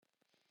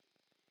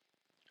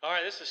All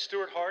right, this is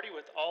Stuart Hardy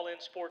with All In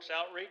Sports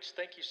Outreach.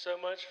 Thank you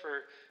so much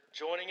for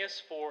joining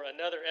us for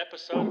another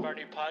episode of our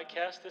new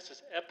podcast. This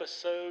is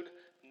episode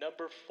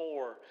number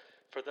 4.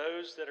 For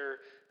those that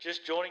are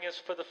just joining us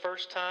for the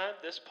first time,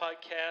 this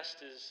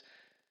podcast is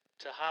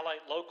to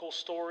highlight local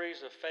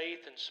stories of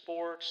faith and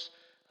sports,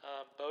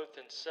 both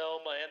in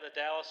Selma and the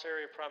Dallas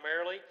area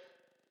primarily.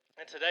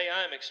 And today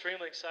I am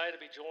extremely excited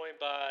to be joined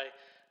by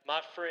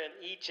my friend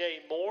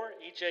E.J. Moore.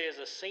 E.J.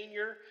 is a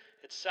senior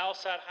at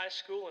Southside High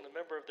School and a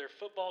member of their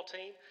football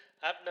team.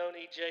 I've known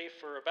E.J.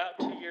 for about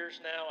 2 years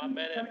now. I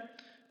met him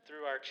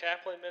through our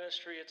chaplain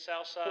ministry at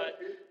Southside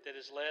that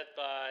is led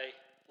by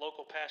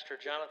local pastor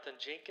Jonathan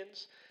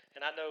Jenkins.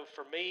 And I know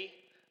for me,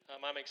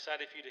 I'm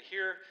excited for you to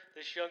hear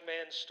this young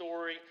man's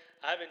story.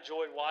 I've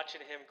enjoyed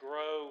watching him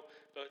grow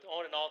both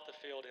on and off the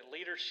field in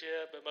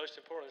leadership, but most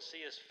importantly,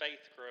 see his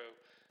faith grow.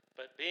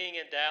 But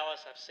being in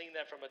Dallas, I've seen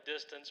that from a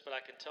distance, but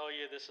I can tell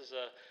you this is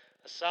a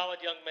solid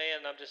young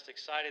man, and I'm just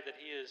excited that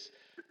he has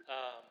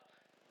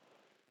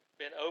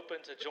been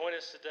open to join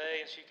us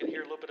today, and so you can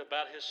hear a little bit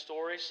about his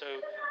story. So,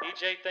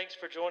 EJ, thanks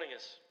for joining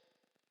us.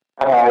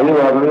 You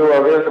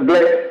are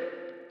blessed.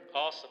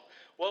 Awesome.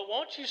 Well,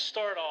 why don't you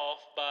start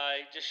off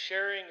by just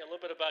sharing a little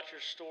bit about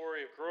your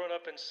story of growing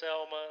up in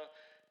Selma.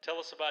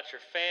 Tell us about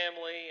your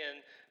family,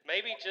 and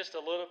maybe just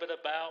a little bit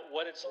about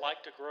what it's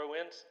like to grow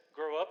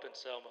up in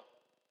Selma.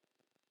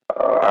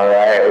 All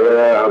right.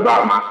 Well,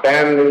 about my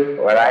family,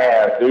 well, I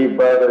have 3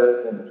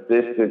 brothers and a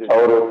sister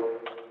total.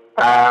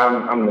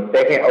 I'm the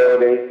second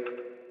oldest.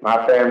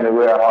 My family,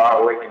 we're a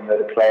hard-working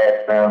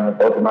middle-class family.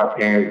 Both of my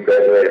parents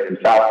graduated from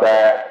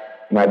Southside.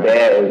 My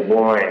dad was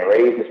born and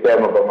raised in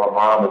Selma, but my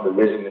mom was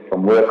originally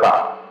from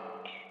Wilcox.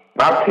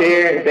 My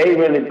parents, they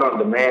really don't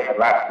demand a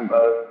lot from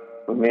us,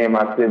 from me and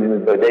my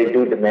siblings, but they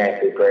do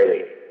demand good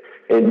grades.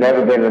 There's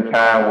never been a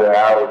time where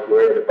I was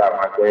worried about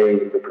my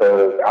grades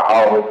because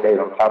I always stayed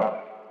on top of it.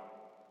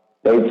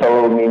 They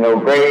told me no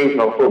grades,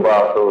 no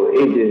football, so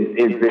it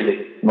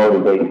really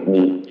motivates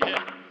me.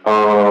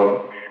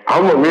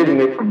 I'm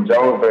originally from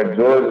Jonesboro,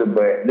 Georgia,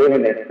 but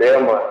living in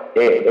Selma,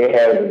 it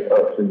has its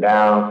ups and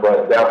downs.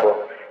 For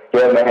example,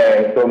 Selma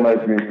has so much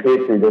rich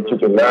history that you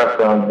can learn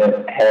from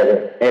that has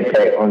an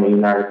impact on the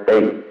United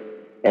States.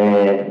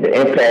 And the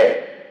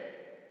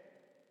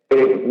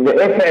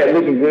impact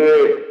looking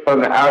good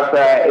from the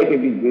outside, it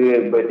can be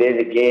good, but then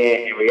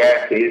again, in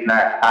reality, it's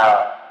not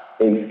how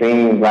it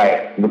seems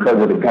like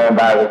because of the gun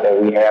violence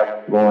that we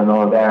have going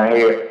on down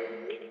here.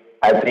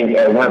 I think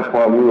at one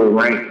point we were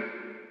ranked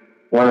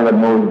one of the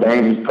most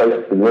dangerous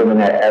places to live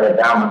in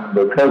Alabama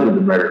because of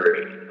the murder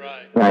rate.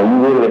 Right. Now you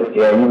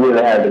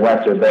really have to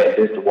watch your back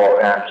just to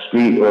walk down the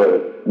street,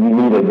 or you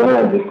need a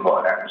gun just to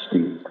walk down the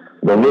street.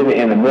 But living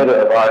in the middle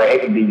of all that,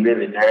 it can be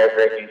really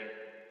nerve-wracking.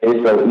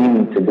 It's so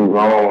easy to do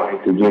wrong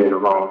and to get in the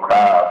wrong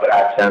crowd, but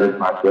I challenge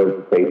myself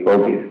to stay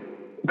focused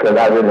because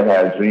I really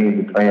have dreams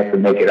and plans to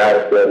make it out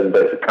of Southern,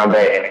 but to come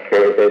back and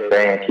encourage that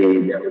same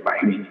kid that was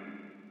like me.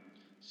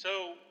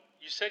 So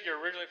you said you're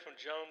originally from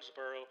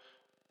Jonesboro.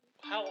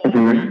 How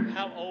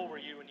old were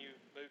you when you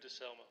moved to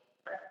Selma?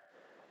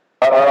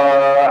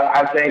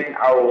 I think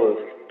I was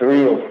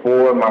 3 or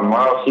 4. My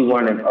mom, she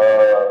wanted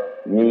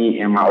me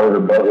and my older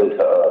brother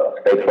to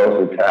stay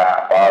closer to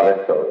our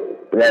father. So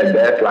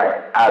that's like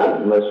out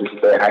of much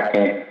respect.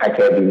 I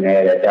can't be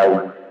mad at that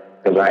one.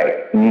 Cause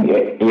like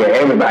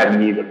everybody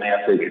needs a man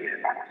figure in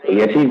their life. So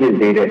yeah, she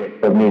just did it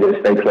for me to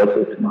stay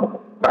closer to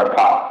my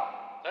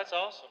pop. That's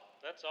awesome.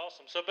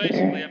 So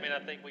basically, I mean,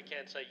 I think we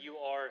can say you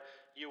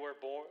were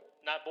born,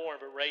 not born,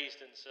 but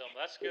raised in Selma.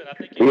 That's good. I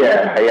think you.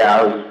 Yeah.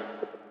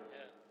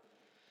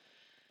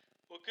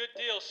 Well, good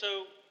deal.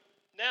 So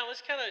now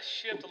let's kind of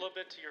shift a little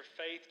bit to your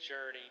faith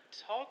journey.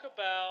 Talk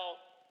about.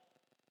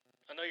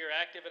 I know you're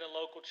active in a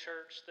local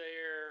church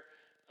there.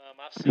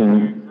 I've seen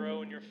you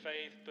grow in your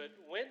faith, but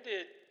when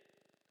did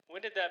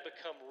that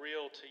become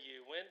real to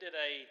you? When did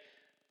a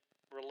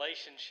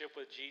relationship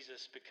with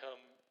Jesus become,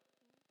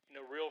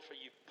 real for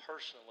you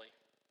personally?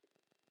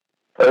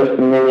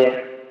 Personally,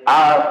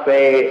 I'll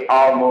say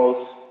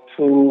almost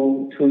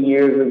two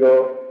years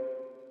ago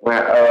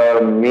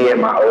when me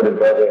and my older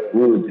brother,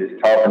 we were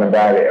just talking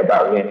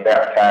about being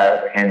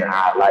baptized and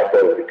our life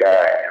over to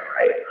God. And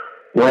like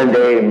one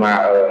day,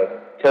 my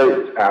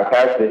church, our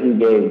pastor, he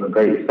gave a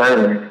great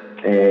sermon,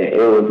 and it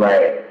was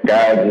like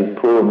God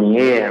just pulled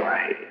me in,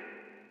 like.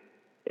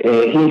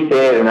 And he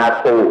said, and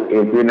I quote,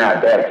 "If you're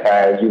not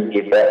baptized, you can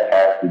get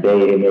baptized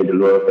today, and may the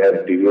Lord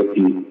forever be with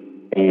you,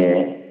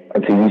 and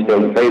until you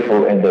stay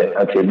faithful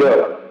until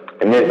death."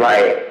 And it's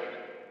like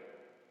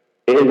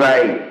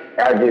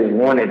I just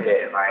wanted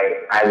that.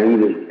 Like I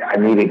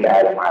needed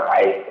God in my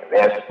life.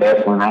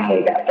 That's when I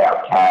had got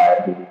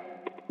baptized.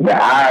 But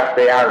I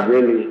say I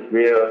really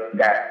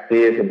got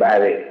serious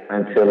about it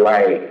until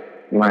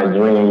like my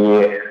junior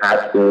year in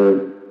high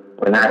school,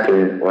 when I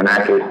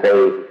could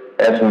say.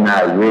 That's when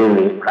I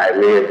really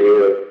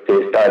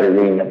just started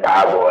reading the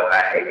Bible and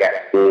I got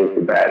serious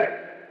about it.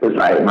 It was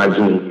like my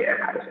junior year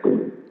in high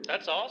school.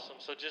 That's awesome.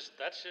 So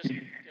that's just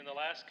in the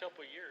last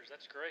couple of years.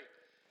 That's great.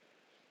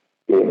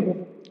 Yeah.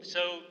 So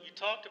you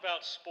talked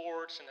about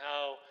sports and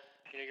how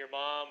your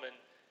mom and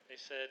they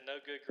said no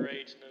good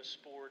grades, no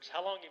sports.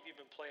 How long have you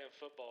been playing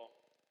football?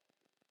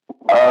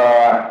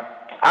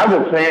 I've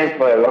been playing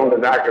for as long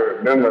as I can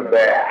remember,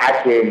 but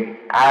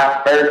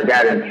I first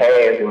got in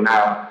pads when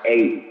I was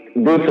 8.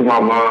 Due to my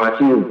mom,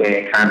 she was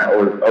being kind of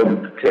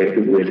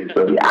overprotective with it.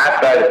 So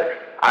yeah,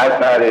 I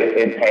started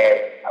in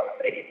pads when I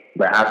was 8,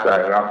 but I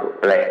started off with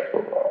flag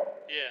football.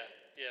 Yeah,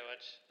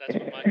 that's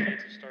what my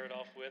kids have started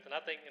off with, and I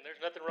think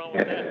there's nothing wrong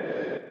with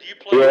that. Do you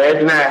play? Yeah,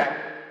 it's not.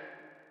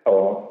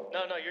 Oh.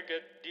 No, you're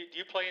good. Do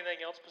you play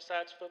anything else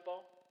besides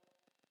football?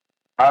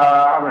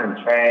 I'm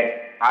in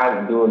track.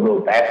 I do a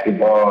little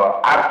basketball.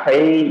 I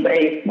play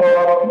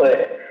baseball,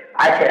 but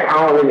I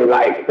don't really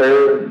like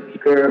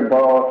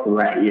curveball. So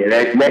like, yeah,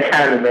 that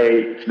kind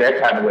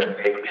of what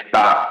made me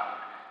stop.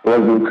 Was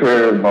do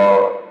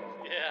curveball.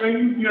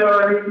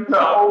 Yeah.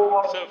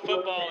 So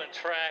football and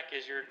track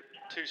is your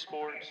two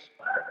sports.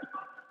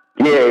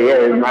 Yeah,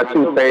 it's my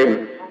two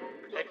favorites.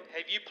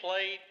 Have you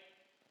played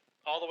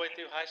all the way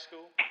through high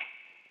school?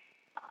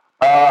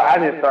 I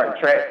didn't start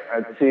track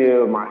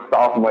until my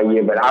sophomore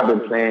year, but I've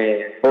been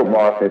playing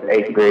football since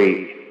 8th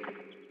grade.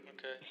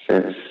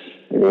 Okay.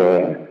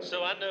 Yeah.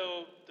 So I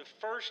know the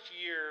first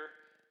year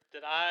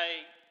that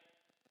I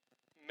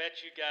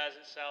met you guys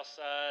at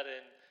Southside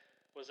and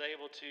was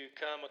able to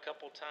come a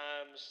couple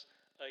times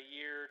a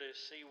year to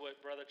see what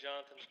Brother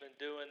Jonathan's been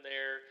doing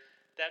there.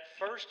 That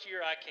first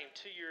year I came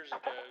 2 years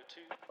ago,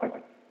 two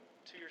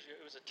years ago,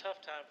 it was a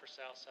tough time for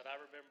Southside. I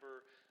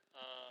remember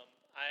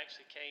I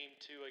actually came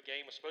to a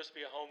game. It was supposed to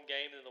be a home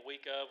game, and the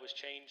week of was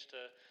changed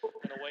to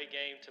an away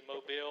game to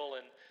Mobile,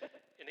 and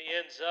it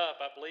ends up,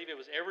 I believe it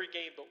was every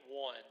game but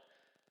one.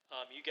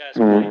 You guys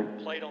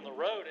played on the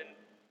road, and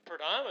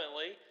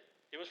predominantly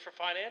it was for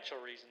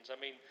financial reasons. I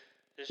mean,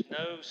 there's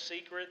no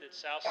secret that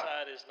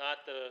Southside is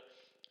not the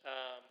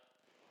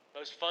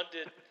most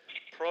funded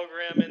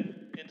program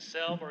in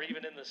Selma or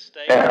even in the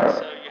state,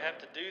 so you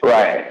have to do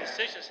things.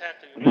 Decisions have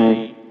to be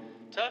made,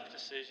 tough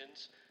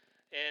decisions.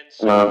 And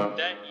so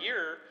that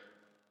year,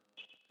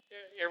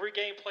 every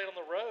game played on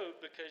the road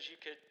because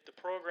the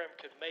program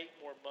could make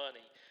more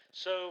money.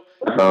 So,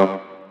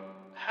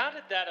 how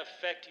did that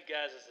affect you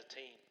guys as a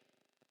team?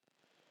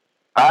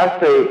 I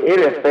say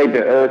it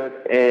affected us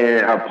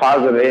in a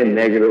positive and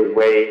negative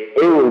way.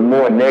 It was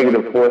more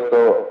negative for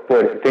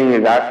the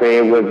seniors. I say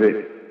it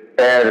wasn't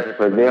fair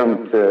for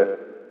them to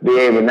be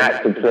able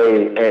not to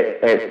play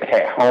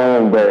at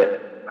home, but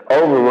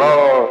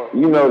overall,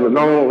 the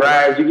long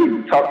rides, you get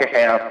to talk and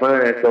have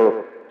fun.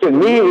 So to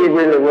me, it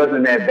really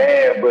wasn't that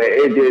bad, but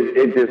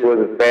it just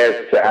wasn't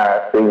fair to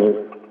our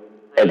seniors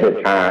at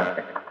the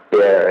time.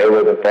 Yeah, it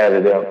wasn't fair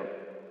to them.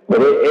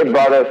 But it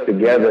brought us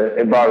together.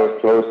 It brought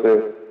us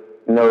closer.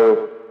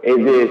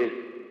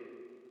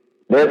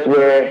 That's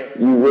where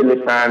you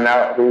really find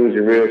out who's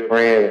your real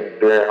friend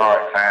during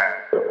hard times.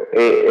 So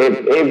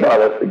it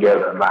brought us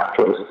together a lot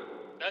closer.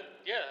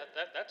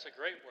 That's a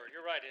great word.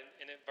 You're right.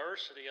 In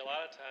adversity, a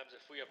lot of times,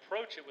 if we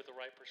approach it with the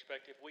right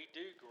perspective, we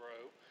do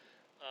grow.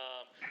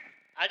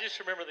 I just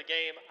remember the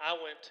game I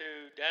went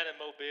to down in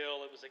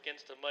Mobile. It was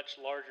against a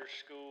much larger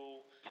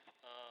school,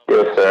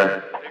 yes, sir.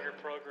 Bigger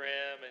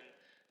program, and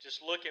just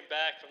looking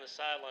back from the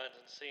sidelines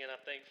and seeing, I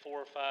think,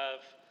 4 or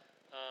 5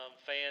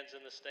 fans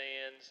in the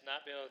stands,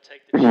 not being able to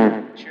take the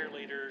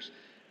cheerleaders.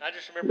 And I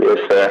just remember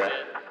thinking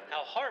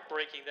how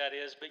heartbreaking that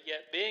is, but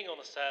yet being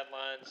on the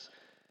sidelines,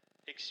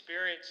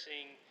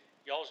 experiencing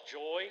y'all's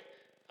joy,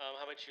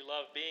 how much you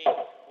love being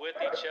with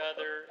each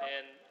other,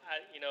 and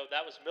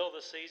that was middle of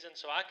the season,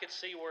 so I could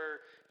see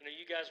where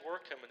you guys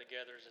were coming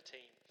together as a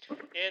team.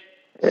 And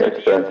so,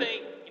 do you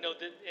think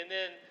and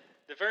then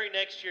the very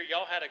next year,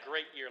 y'all had a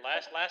great year.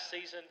 Last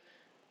season,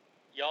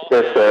 y'all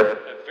had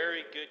a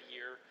very good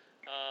year.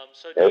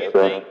 So, do you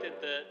think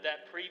that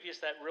that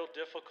real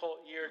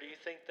difficult year, do you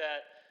think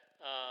that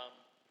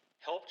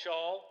helped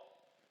y'all?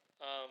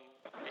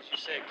 As you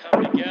said,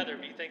 come together.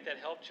 Do you think that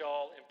helped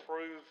y'all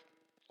improve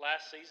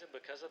last season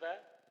because of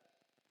that?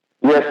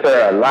 Yes,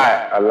 sir, a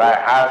lot.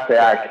 I say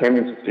our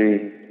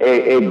chemistry,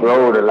 it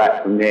growed a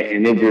lot from that,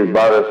 and it just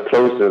brought us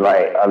closer.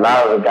 Like, a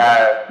lot of the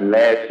guys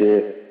last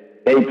year,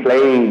 they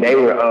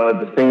were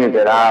the seniors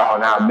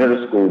on our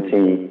middle school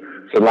team.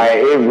 So, like,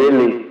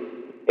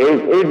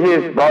 it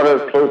just brought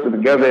us closer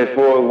together as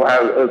far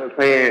as us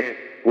playing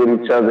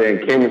with each other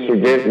and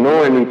chemistry, just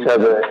knowing each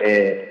other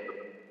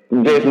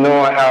and just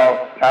knowing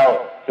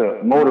how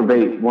to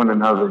motivate one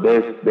another.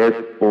 That's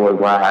for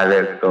how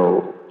that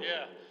goes.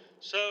 Yeah.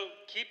 So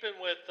keeping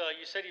with,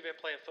 you said you've been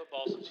playing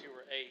football since you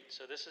were 8,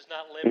 so this is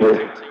not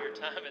limited to your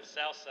time at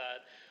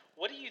Southside.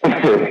 What do you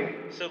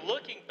think? So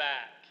looking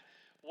back,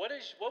 what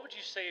would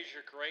you say is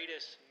your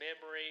greatest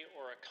memory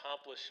or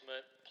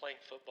accomplishment playing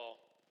football?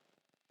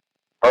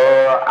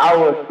 I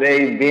would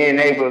say being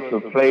able to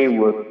play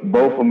with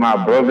both of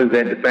my brothers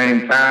at the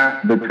same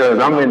time, because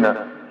I'm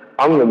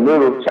the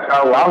middle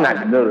child. Well, I'm not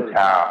the middle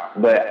child,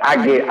 but I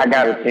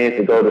got a chance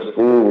to go to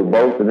school with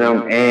both of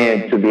them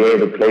and to be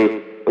able to play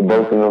with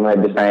both of them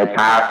at the same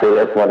time. So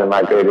that's one of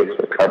my greatest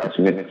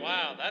accomplishments.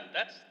 Wow,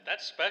 that's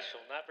That's special.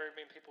 Not very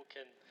many people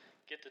can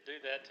get to do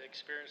that, to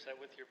experience that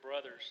with your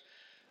brothers.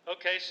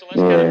 Okay, so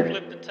let's kind of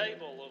flip the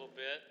table a little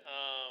bit.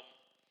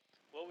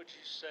 What would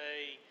you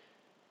say,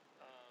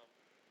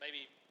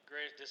 maybe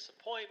greatest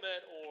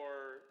disappointment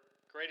or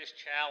greatest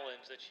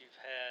challenge that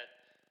you've had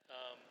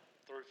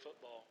through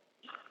football?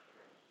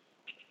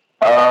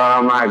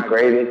 My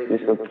greatest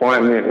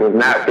disappointment was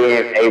not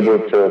being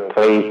able to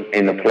play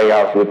in the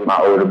playoffs with my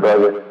older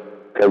brother.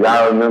 Because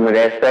I remember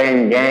that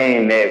same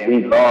game that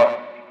we lost,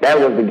 that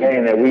was the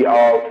game that we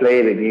all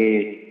played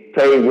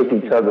with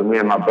each other, me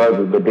and my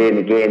brothers. But then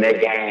again,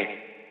 that game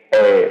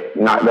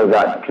knocked us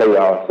out the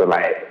playoffs. So,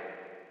 like,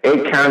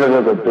 it kind of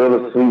was a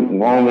bittersweet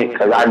moment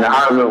because I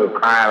remember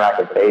crying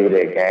like a baby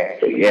that game.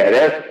 So, yeah,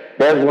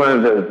 that's one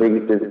of the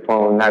biggest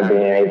disappointments, not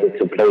being able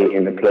to play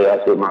in the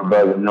playoffs with my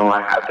brother,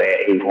 knowing how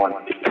bad he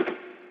wanted it.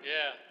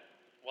 Yeah,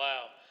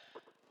 wow.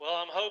 Well,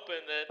 I'm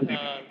hoping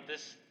that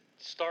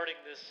starting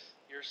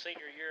your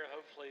senior year,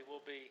 hopefully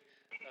we'll be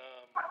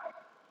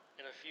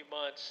in a few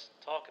months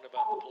talking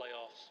about the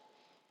playoffs.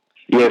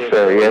 Yes,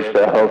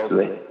 sir,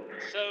 hopefully.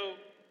 So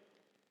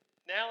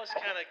now let's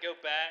kind of go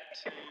back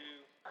to,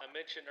 I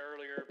mentioned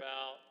earlier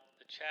about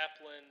the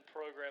chaplain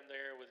program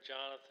there with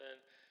Jonathan.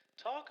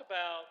 Talk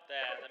about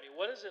that. I mean,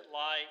 what is it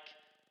like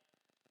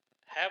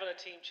having a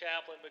team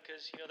chaplain?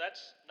 Because,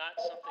 that's not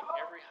something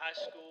every high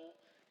school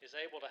is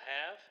able to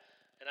have.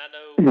 And I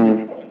know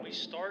when we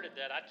started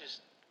that, I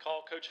just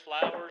called Coach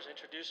Flowers,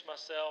 introduced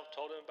myself,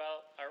 told him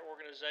about our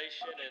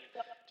organization, and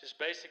just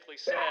basically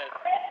said,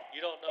 you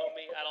don't know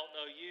me, I don't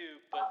know you,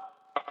 but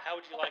how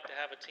would you like to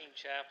have a team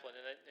chaplain?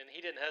 And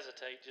he didn't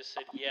hesitate, just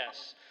said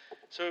yes.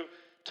 So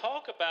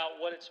talk about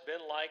what it's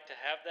been like to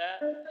have that,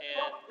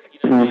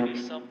 and maybe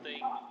something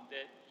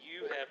that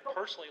you have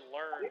personally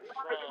learned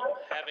from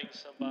having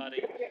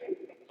somebody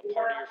a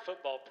part of your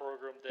football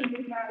program that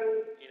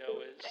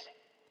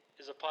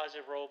is a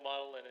positive role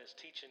model and is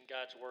teaching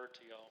God's word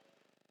to y'all.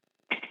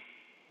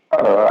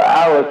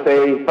 I would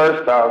say,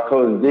 first off,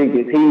 Coach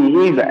Dickens,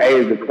 he's an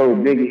age of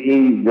Coach Dickens.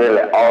 He's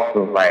really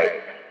awesome.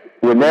 Like,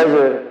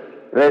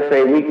 whenever, let's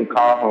say we can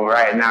call him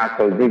right now,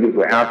 Coach Dickens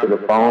will answer the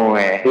phone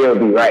and he'll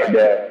be right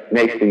there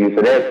next to you.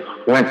 So that's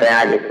one thing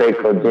I can say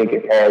Coach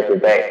Dickens has your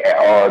back at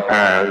all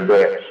times.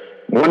 But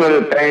one of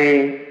the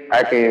things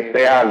I can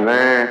say I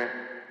learned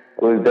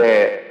was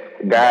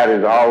that God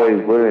is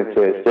always willing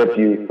to accept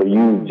you for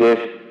you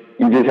just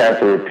have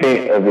to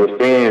repent of your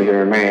sins and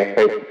remain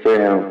faithful to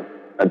Him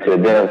until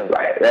death.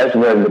 Like, that's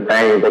one of the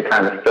things that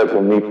kind of stuck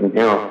with me from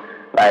Him.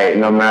 Like,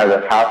 no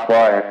matter how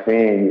far in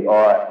sin you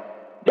are,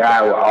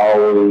 God will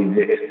always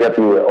accept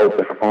you with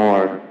open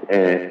arms.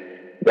 And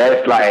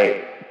that's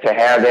like, to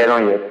have that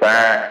on your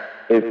side,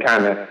 it's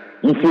kind of,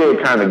 you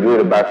feel kind of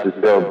good about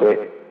yourself.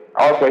 But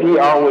also, He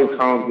always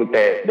comes with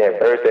that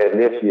verse that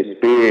lifts your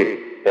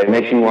spirit, that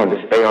makes you want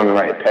to stay on the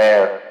right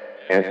path.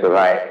 And so,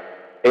 like,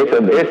 it's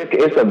a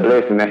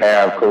blessing to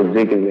have Coach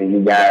Dickens and you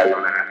guys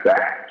on our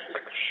side.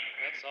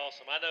 That's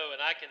awesome. I know,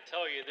 and I can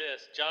tell you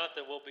this,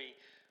 Jonathan will be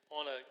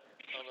on a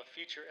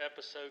future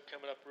episode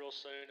coming up real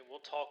soon, and we'll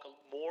talk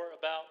more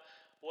about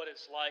what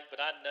it's like. But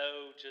I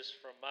know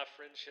just from my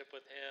friendship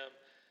with him,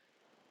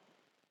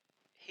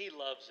 he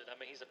loves it. I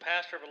mean, he's a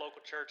pastor of a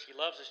local church. He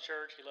loves his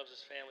church. He loves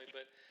his family.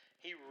 But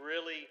he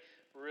really,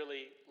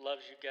 really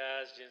loves you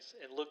guys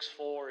and looks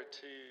forward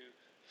to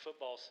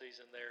football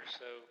season there.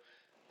 So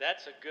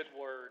that's a good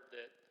word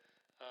that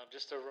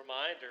just a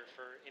reminder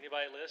for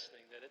anybody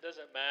listening that it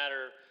doesn't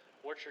matter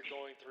what you're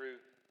going through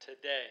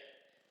today.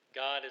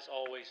 God is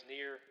always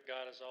near.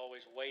 God is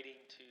always waiting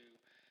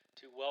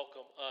to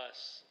welcome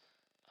us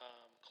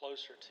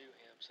closer to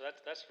Him. So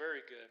that's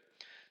very good.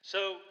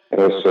 So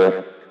yes,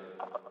 sir.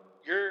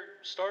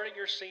 You're starting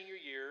your senior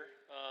year.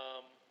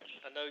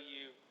 I know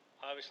you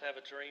obviously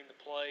have a dream to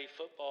play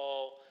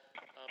football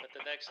at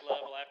the next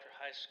level after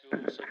high school.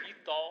 So have you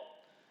thought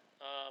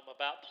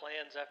about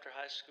plans after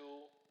high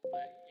school?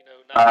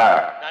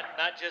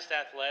 Not just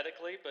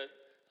athletically, but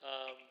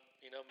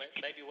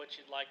maybe what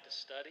you'd like to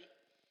study.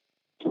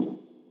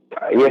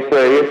 Yes,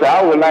 sir.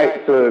 I would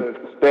like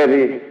to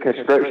study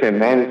construction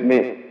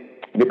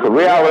management. The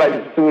career I would like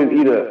to pursue is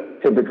either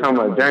to become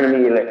a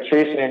journeyman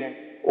electrician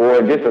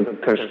or just a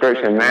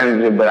construction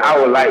manager. But I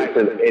would like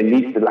to at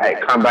least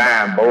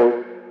combine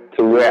both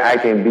to where I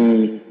can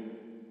be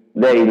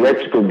the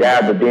electrical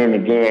guy, but then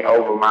again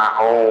over my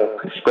own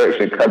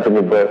construction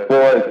company. But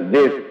for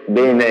just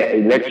being the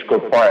electrical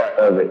part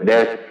of it,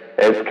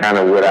 that's kind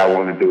of what I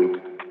want to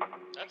do.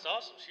 That's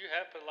awesome. So you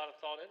have put a lot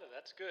of thought into it.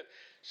 That's good.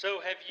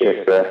 So have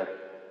you? Yes, sir.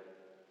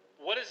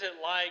 What is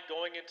it like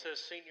going into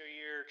senior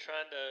year,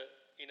 trying to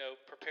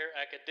prepare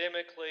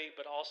academically,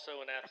 but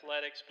also in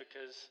athletics?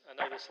 Because I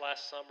know this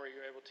last summer you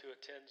were able to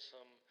attend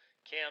some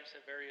camps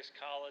at various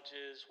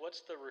colleges.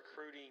 What's the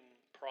recruiting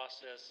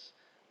process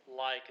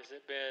like? Has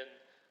it been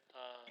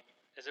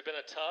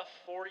a tough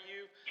for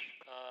you?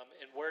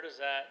 And where does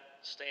that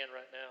stand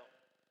right now?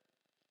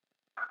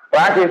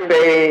 Well, I can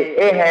say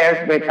it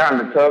has been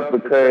kind of tough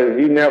because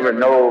you never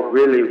know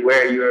really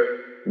where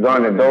your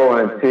during the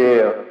door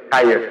until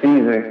how your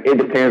season. It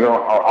depends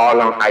on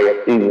all on how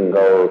your season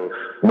goes.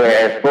 But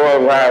as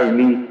far as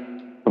me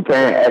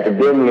preparing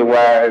academically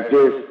wise,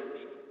 just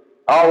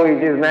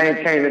always just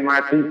maintaining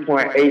my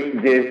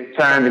 3.8, just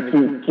trying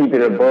to keep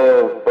it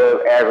above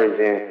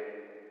average.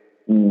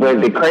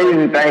 But the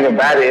crazy thing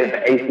about it is the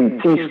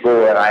ACT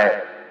score.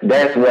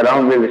 That's what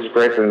I'm really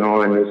stressing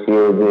on this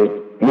year.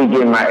 Just me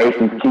getting my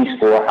ACT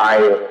score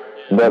higher.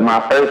 But my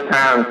first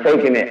time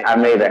taking it, I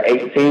made an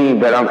 18.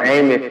 But I'm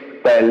aiming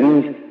for at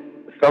least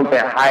something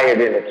higher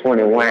than a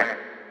 21.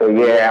 So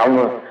yeah,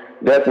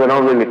 that's what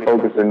I'm really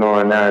focusing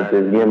on now.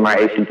 Just getting my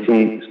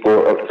ACT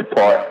score up to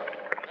par.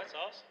 That's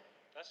awesome.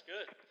 That's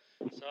good.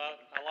 So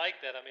I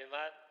like that. I mean,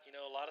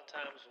 a lot of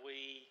times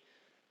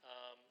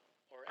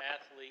or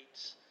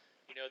athletes,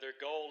 their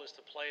goal is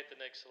to play at the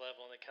next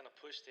level, and they kind of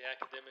push the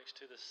academics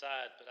to the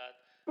side. But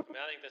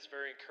I think that's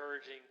very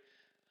encouraging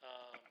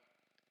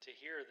to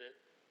hear that,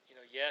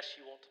 yes,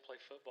 you want to play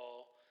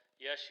football,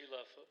 yes, you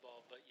love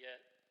football, but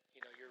yet,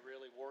 you're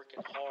really working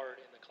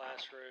hard in the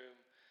classroom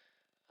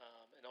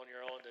and on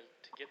your own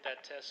to get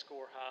that test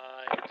score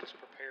high and just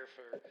prepare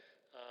for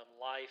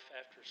life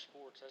after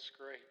sports. That's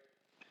great.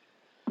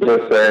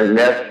 Yes, sir.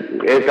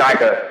 It's like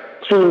a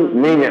true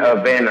meaning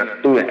of being a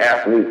student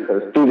athlete,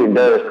 because student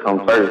does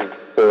come first.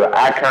 So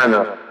I kind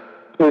of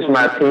push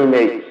my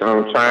teammates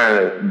on trying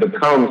to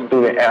become a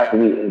student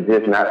athlete and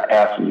just not an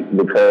athlete,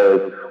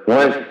 because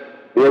once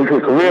your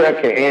career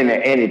can end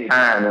at any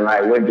time, and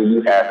like, what do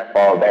you have to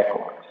fall back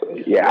on? So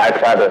yeah, I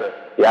try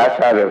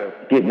to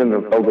get them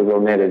to focus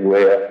on that as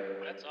well.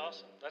 That's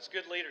awesome. That's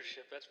good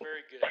leadership. That's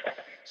very good.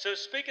 So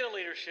speaking of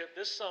leadership,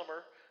 this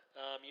summer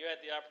you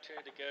had the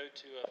opportunity to go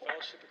to a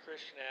Fellowship of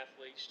Christian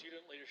Athletes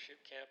student leadership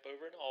camp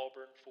over in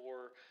Auburn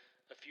for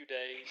a few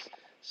days.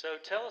 So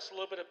tell us a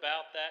little bit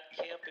about that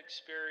camp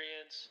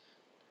experience,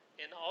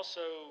 and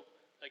also,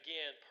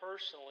 again,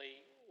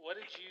 personally, what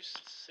did you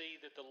see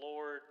that the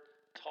Lord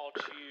taught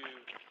you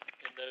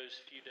in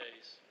those few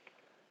days?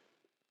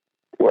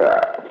 Well,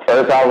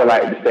 first I would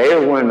like to say it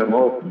was one of the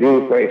most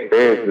beautiful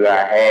experiences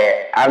I had.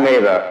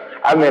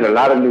 I made a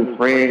lot of new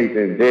friends,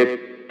 and just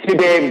to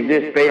be able to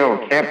just stay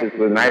on campus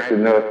was nice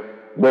enough.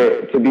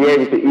 But to be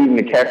able to eat in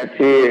the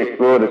cafeteria,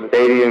 explore the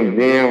stadium,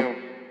 gym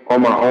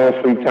on my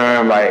own free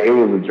time, like, it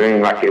was a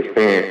dream-like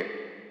experience.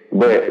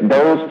 But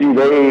those few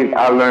days,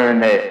 I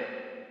learned that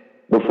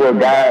before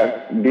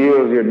God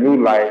builds your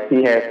new life,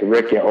 He has to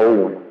wreck your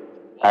old one.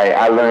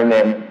 I learned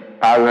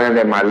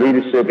that my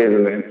leadership is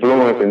an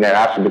influence, and that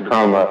I should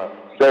become a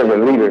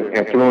servant leader,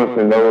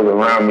 influencing those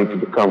around me to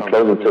become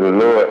closer to the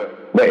Lord,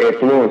 but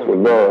influence with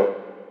love.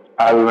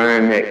 I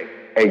learned that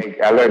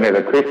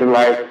a Christian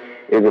life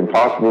is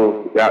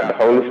impossible without the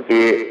Holy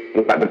Spirit,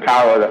 without the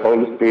power of the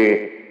Holy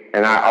Spirit.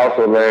 And I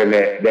also learned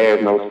that there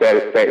is no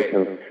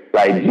satisfaction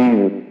like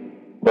Jesus.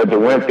 But the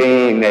one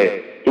thing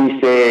that He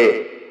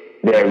said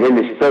that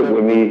really stuck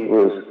with me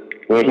was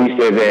when He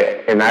said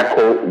that, and I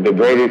quote, "The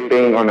greatest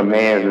thing on a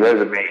man's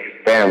resume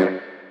is family."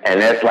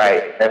 And that's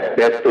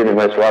pretty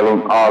much what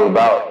I'm all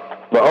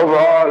about. But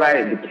overall,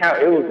 like, the camp,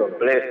 it was a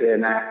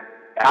blessing.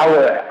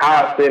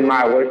 I'll send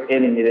my worst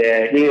enemy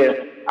there.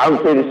 I'm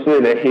pretty sure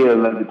that he'll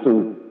love it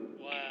too.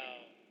 Wow.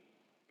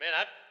 Man,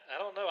 I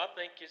don't know. I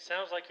think it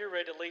sounds like you're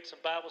ready to lead some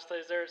Bible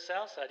studies there at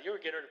Southside. You were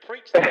getting ready to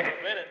preach there for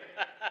a minute.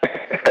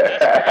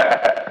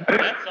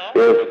 That's awesome.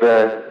 Yes,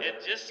 sir. And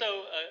just so,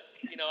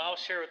 I'll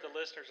share with the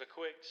listeners a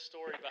quick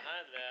story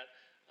behind that.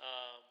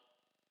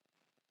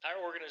 Our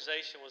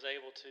organization was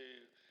able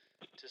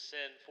to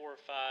send 4 or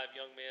 5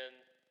 young men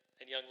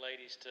and young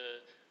ladies to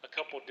a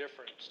couple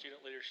different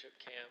student leadership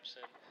camps.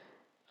 And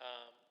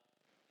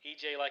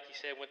EJ, like he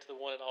said, went to the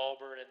one in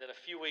Auburn. And then a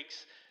few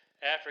weeks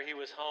after he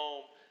was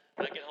home,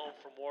 I get home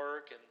from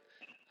work and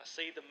I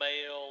see the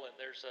mail, and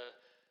there's an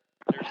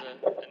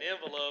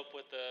envelope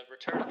with a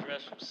return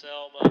address from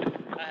Selma.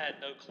 I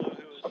had no clue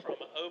who it was from.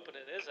 I opened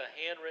it. It is a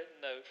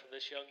handwritten note from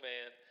this young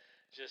man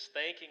just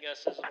thanking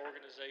us as an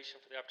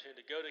organization for the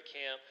opportunity to go to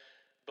camp.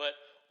 But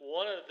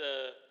one of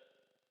the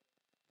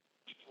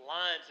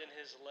lines in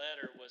his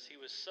letter was he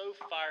was so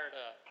fired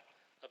up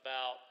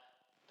about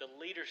the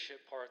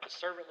leadership part, the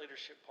servant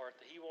leadership part,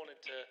 that he wanted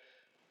to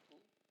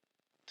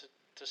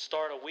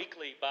start a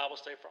weekly Bible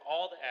study for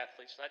all the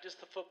athletes, not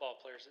just the football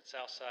players at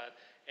Southside.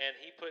 And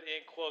he put in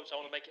quotes, "I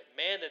want to make it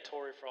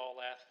mandatory for all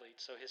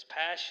athletes." So his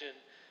passion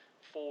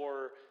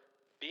for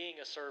being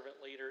a servant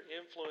leader,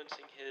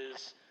 influencing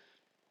his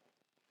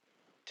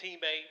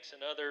teammates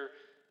and other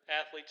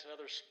athletes in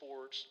other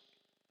sports,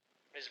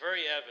 is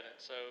very evident.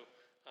 So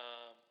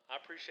I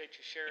appreciate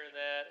you sharing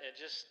that. And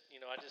just,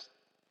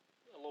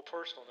 a little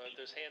personal note,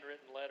 those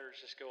handwritten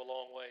letters just go a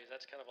long way.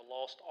 That's kind of a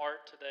lost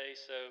art today.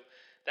 So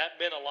that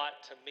meant a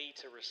lot to me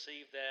to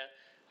receive that.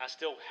 I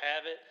still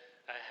have it.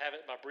 I have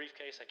it in my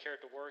briefcase. I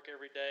carry it to work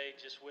every day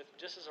just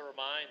as a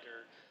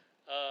reminder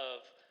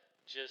of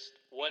just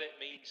what it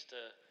means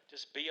to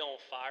just be on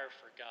fire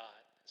for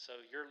God. So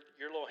your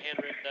little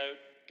handwritten note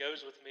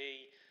goes with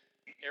me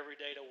every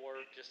day to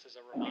work, just as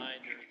a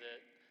reminder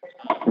that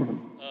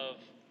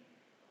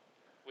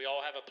we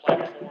all have a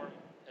platform,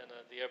 and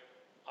the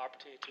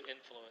opportunity to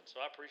influence.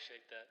 So I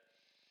appreciate that.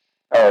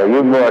 Oh,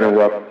 you're more than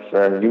welcome,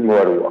 sir. You're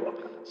more than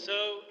welcome.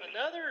 So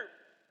another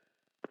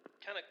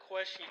kind of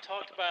question, you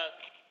talked about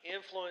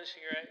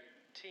influencing your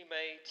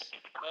teammates,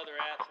 other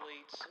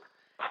athletes,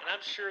 and I'm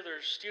sure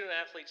there's student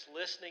athletes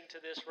listening to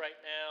this right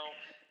now,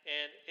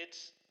 and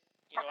it's,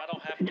 I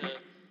don't have to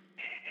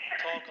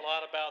talk a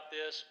lot about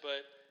this,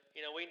 but,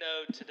 we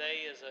know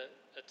today is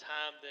a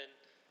time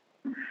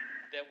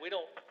that we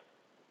don't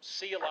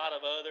see a lot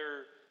of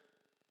other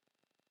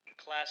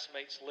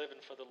classmates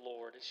living for the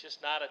Lord. It's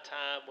just not a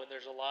time when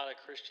there's a lot of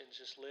Christians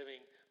just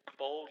living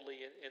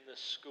boldly in the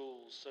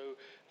schools. So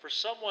for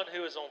someone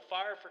who is on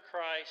fire for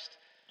Christ,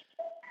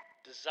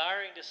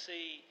 desiring to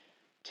see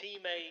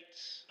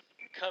teammates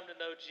come to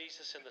know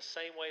Jesus in the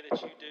same way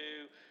that you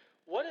do,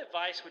 what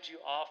advice would you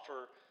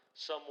offer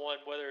someone,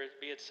 whether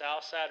it be at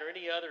Southside or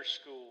any other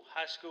school,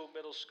 high school,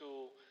 middle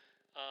school,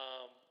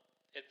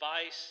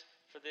 advice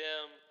for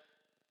them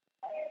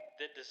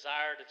that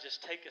desire to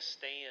just take a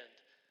stand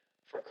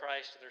for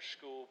Christ in their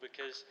school?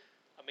 Because,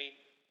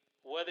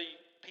 whether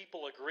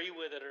people agree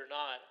with it or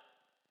not,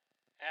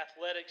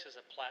 athletics is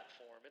a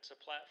platform. It's a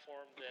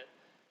platform that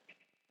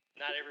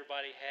not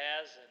everybody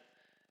has,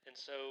 and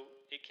so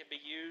it can be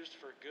used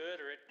for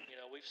good, or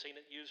we've seen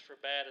it used for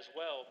bad as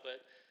well.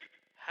 But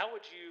how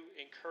would you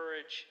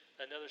encourage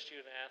another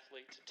student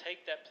athlete to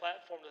take that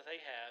platform that they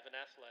have in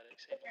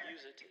athletics and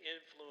use it to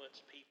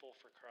influence people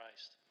for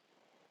Christ?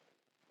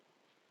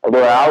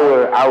 Well,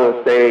 I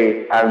would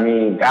say,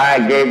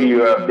 God gave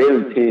you an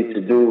ability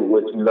to do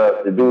what you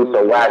love to do,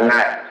 so why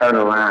not turn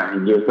around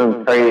and give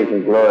Him praise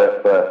and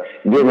glory for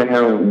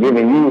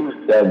giving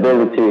you the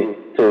ability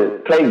to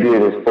play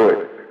good in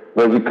sports.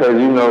 But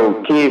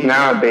because, kids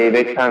nowadays,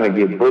 they kind of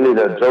get bullied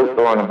or joked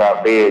on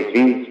about being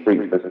Jesus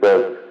freaks and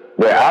stuff.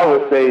 But I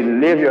would say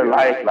live your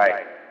life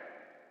like,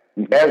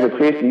 as a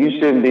Christian, you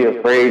shouldn't be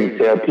afraid to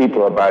tell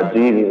people about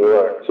Jesus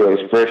or to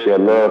express your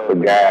love for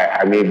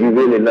God. If you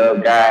really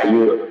love God,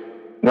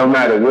 no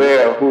matter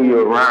where or who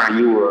you're around,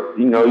 you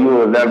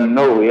will let them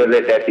know. You'll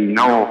let that be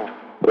known.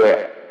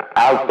 But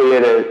I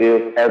feel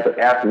as an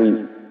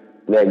athlete,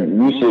 that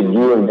you should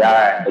give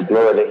God the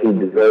glory that He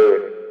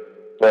deserves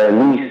for at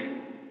least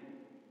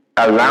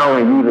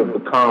allowing you to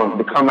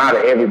come out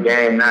of every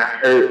game not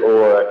hurt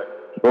or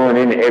going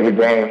into every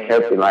game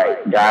healthy.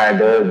 Like, God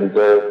does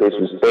deserve His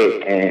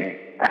respect, and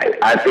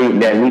I think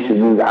that we should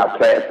use our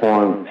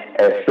platform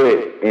as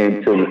such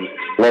and to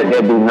let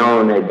that be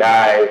known that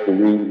God is the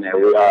reason that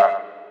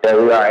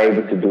we are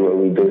able to do what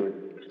we do.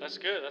 That's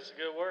good. That's a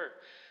good word.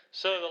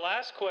 So the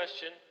last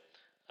question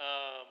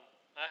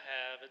I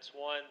have, it's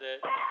one that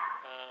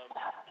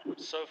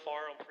so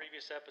far on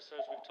previous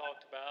episodes we've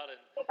talked about, and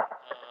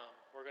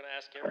we're going to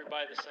ask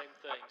everybody the same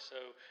thing. So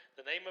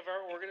the name of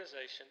our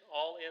organization,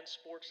 All In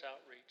Sports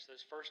Outreach,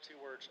 those first two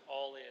words,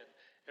 All In.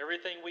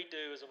 Everything we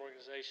do as an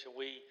organization,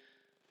 we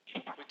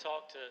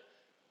talk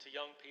to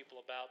young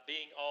people about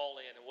being all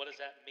in, and what does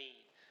that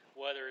mean,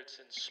 whether it's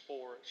in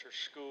sports or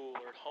school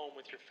or at home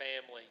with your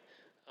family,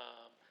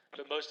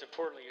 but most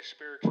importantly, your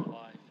spiritual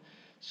life.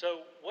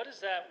 So what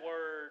does that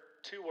word,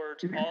 two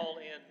words,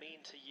 all in,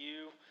 mean to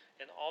you?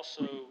 And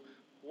also,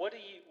 what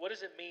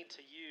does it mean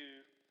to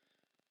you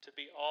to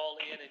be all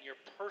in your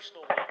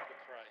personal walk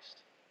with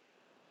Christ?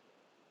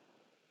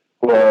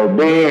 Well,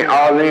 being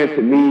all in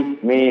to me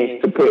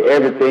means to put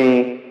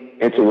everything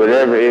into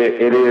whatever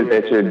it is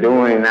that you're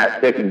doing, not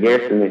second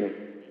guessing it,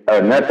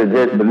 or nothing,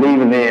 just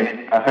believing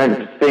in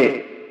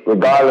 100%,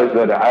 regardless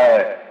of the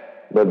odds.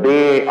 But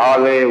being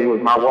all in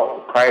with my walk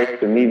with Christ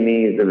to me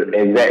means the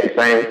exact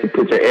same, to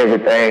put your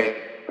everything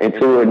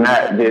into it,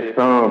 not just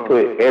some,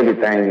 put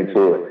everything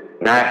into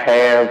it. Not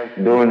half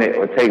doing it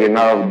or taking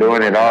off,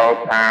 doing it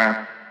all the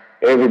time,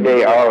 every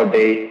day, all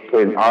day,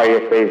 putting all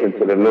your faith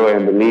into the Lord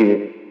and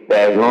believing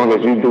that as long as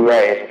you do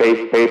right and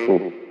stay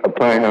faithful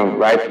upon Him,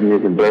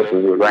 righteousness and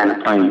blessings will rain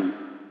upon you.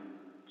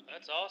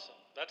 That's awesome.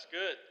 That's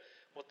good.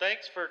 Well,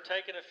 thanks for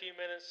taking a few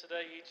minutes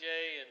today, EJ,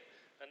 and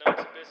I know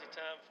it's a busy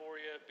time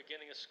for you,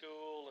 beginning of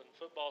school and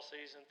football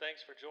season. Thanks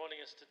for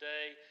joining us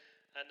today.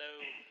 I know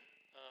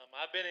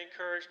I've been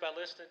encouraged by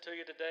listening to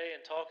you today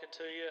and talking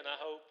to you, and I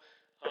hope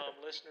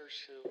listeners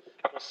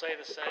will say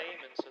the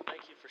same. And so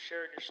thank you for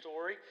sharing your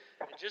story.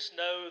 And just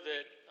know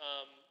that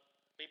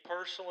me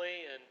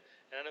personally, and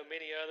I know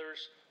many others,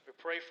 we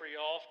pray for you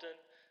often.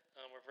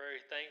 We're very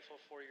thankful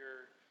for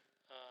your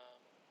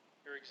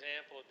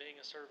example of being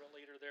a servant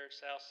leader there at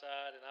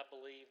Southside, and I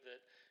believe that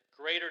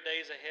greater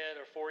days ahead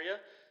are for you.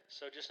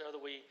 So just know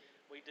that we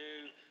do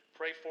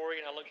pray for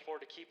you, and I look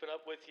forward to keeping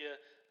up with you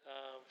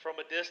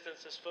from a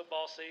distance this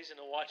football season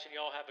and watching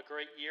you all have a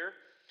great year.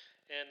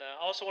 And I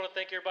also want to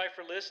thank everybody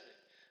for listening.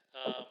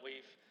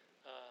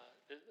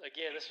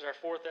 Again, this is our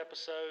 4th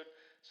episode,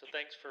 so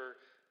thanks for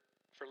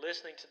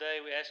listening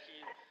today. We ask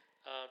you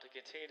to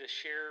continue to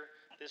share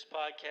this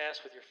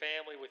podcast with your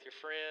family, with your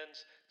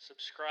friends.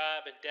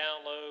 Subscribe and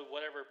download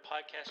whatever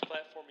podcast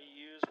platform you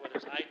use, whether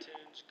it's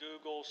iTunes,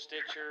 Google,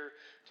 Stitcher.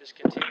 Just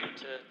continue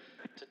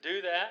to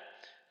do that.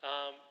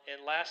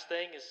 And last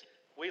thing is,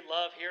 We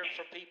love hearing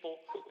from people.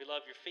 We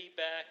love your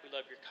feedback. We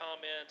love your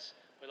comments.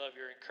 We love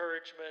your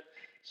encouragement.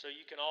 So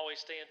you can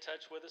always stay in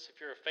touch with us. If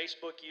you're a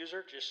Facebook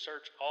user, just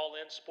search All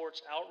In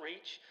Sports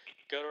Outreach.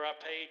 Go to our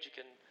page. You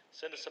can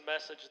send us a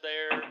message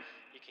there.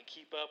 You can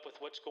keep up with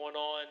what's going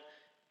on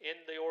in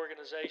the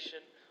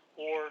organization,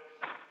 or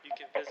you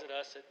can visit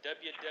us at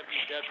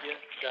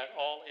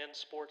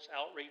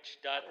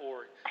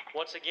www.allinsportsoutreach.org.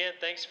 Once again,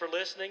 thanks for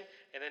listening,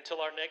 and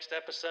until our next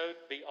episode,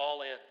 be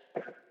all in.